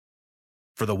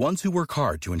For the ones who work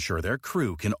hard to ensure their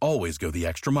crew can always go the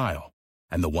extra mile,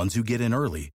 and the ones who get in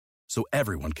early so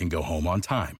everyone can go home on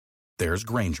time, there's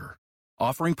Grainger,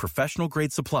 offering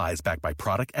professional-grade supplies backed by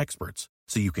product experts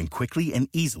so you can quickly and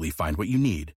easily find what you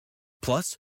need.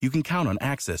 Plus, you can count on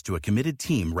access to a committed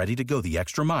team ready to go the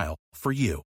extra mile for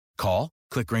you. Call,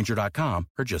 click Grainger.com,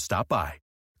 or just stop by.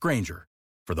 Grainger,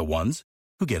 for the ones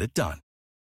who get it done.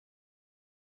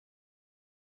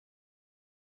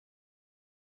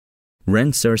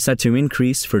 Rents are set to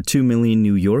increase for 2 million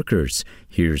New Yorkers.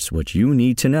 Here's what you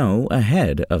need to know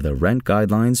ahead of the Rent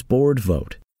Guidelines Board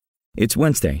vote. It's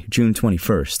Wednesday, June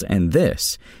 21st, and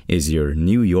this is your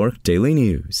New York Daily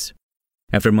News.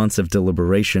 After months of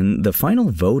deliberation, the final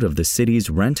vote of the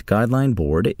city's Rent Guideline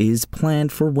Board is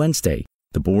planned for Wednesday.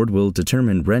 The board will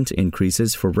determine rent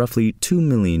increases for roughly 2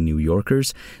 million New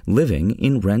Yorkers living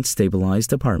in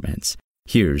rent-stabilized apartments.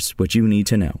 Here's what you need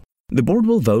to know. The board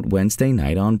will vote Wednesday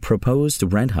night on proposed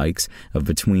rent hikes of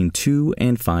between 2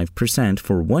 and 5%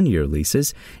 for one-year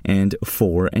leases and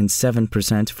 4 and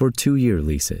 7% for two-year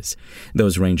leases.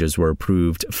 Those ranges were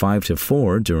approved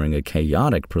 5-4 during a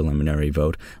chaotic preliminary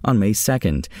vote on May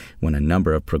 2nd, when a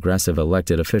number of progressive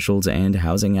elected officials and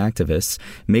housing activists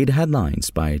made headlines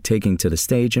by taking to the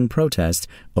stage in protest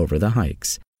over the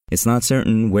hikes. It's not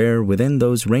certain where within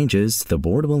those ranges the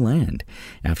board will land.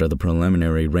 After the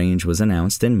preliminary range was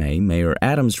announced in May, Mayor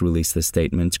Adams released a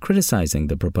statement criticizing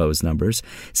the proposed numbers,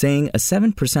 saying a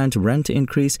 7% rent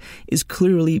increase is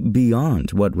clearly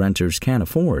beyond what renters can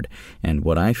afford and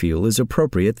what I feel is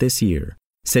appropriate this year.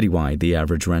 Citywide, the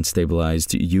average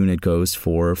rent-stabilized unit goes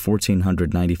for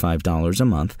 $1,495 a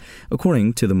month,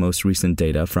 according to the most recent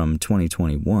data from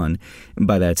 2021.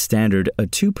 By that standard, a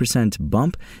 2%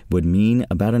 bump would mean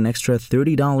about an extra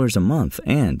 $30 a month,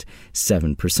 and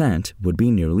 7% would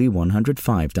be nearly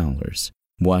 $105.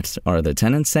 What are the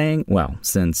tenants saying? Well,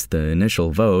 since the initial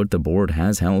vote, the board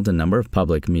has held a number of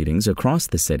public meetings across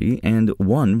the city and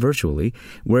one virtually,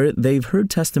 where they've heard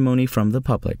testimony from the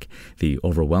public. The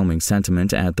overwhelming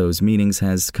sentiment at those meetings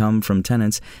has come from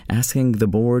tenants asking the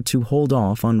board to hold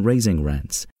off on raising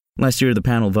rents. Last year, the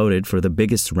panel voted for the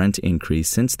biggest rent increase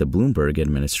since the Bloomberg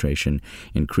administration,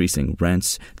 increasing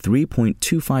rents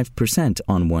 3.25%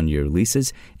 on one-year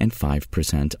leases and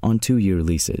 5% on two-year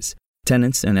leases.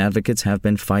 Tenants and advocates have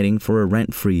been fighting for a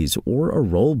rent freeze or a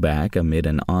rollback amid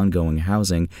an ongoing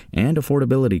housing and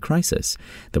affordability crisis.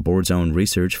 The board's own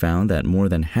research found that more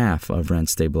than half of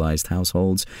rent-stabilized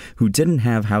households who didn't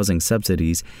have housing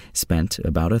subsidies spent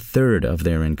about a third of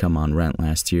their income on rent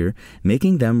last year,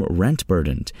 making them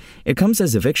rent-burdened. It comes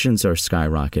as evictions are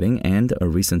skyrocketing, and a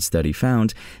recent study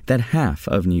found that half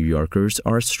of New Yorkers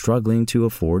are struggling to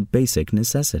afford basic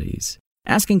necessities.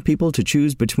 Asking people to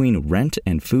choose between rent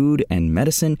and food and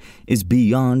medicine is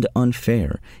beyond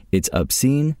unfair. It's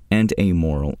obscene and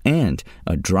amoral and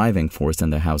a driving force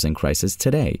in the housing crisis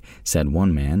today, said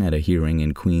one man at a hearing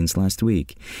in Queens last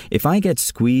week. If I get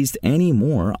squeezed any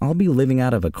more, I'll be living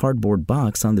out of a cardboard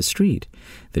box on the street.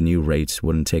 The new rates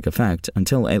wouldn't take effect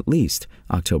until at least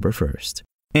October 1st.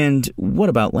 And what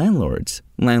about landlords?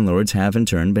 Landlords have in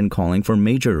turn been calling for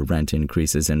major rent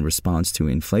increases in response to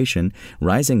inflation,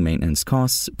 rising maintenance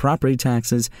costs, property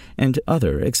taxes, and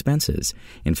other expenses.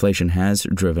 Inflation has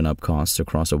driven up costs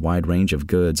across a wide range of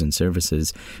goods and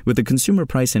services, with the Consumer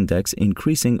Price Index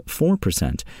increasing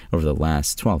 4% over the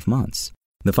last 12 months.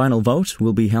 The final vote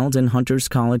will be held in Hunter's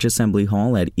College Assembly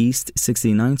Hall at East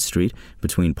 69th Street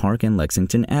between Park and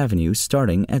Lexington Avenue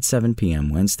starting at 7 p.m.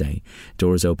 Wednesday.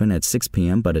 Doors open at 6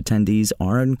 p.m., but attendees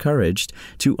are encouraged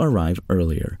to arrive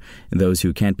earlier. Those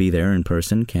who can't be there in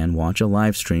person can watch a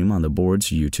live stream on the board's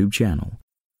YouTube channel.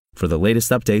 For the latest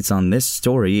updates on this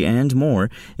story and more,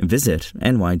 visit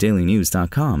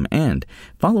nydailynews.com and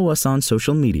follow us on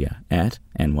social media at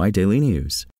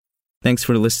nydailynews. Thanks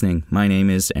for listening. My name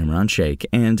is Imran Sheikh,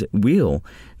 and we'll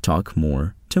talk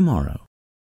more tomorrow.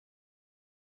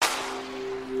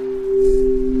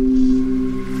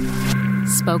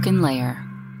 Spoken Layer.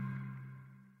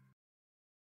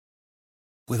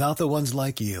 Without the ones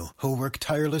like you, who work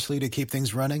tirelessly to keep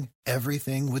things running,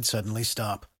 everything would suddenly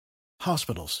stop.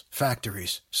 Hospitals,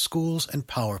 factories, schools, and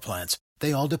power plants,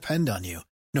 they all depend on you.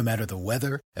 No matter the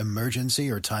weather,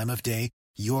 emergency, or time of day,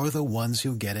 you're the ones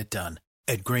who get it done.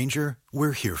 At Grainger,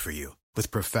 we're here for you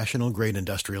with professional-grade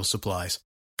industrial supplies.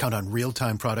 Count on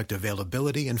real-time product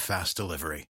availability and fast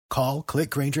delivery. Call, click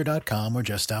Grainger.com, or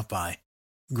just stop by.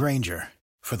 Grainger,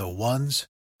 for the ones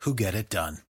who get it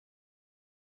done.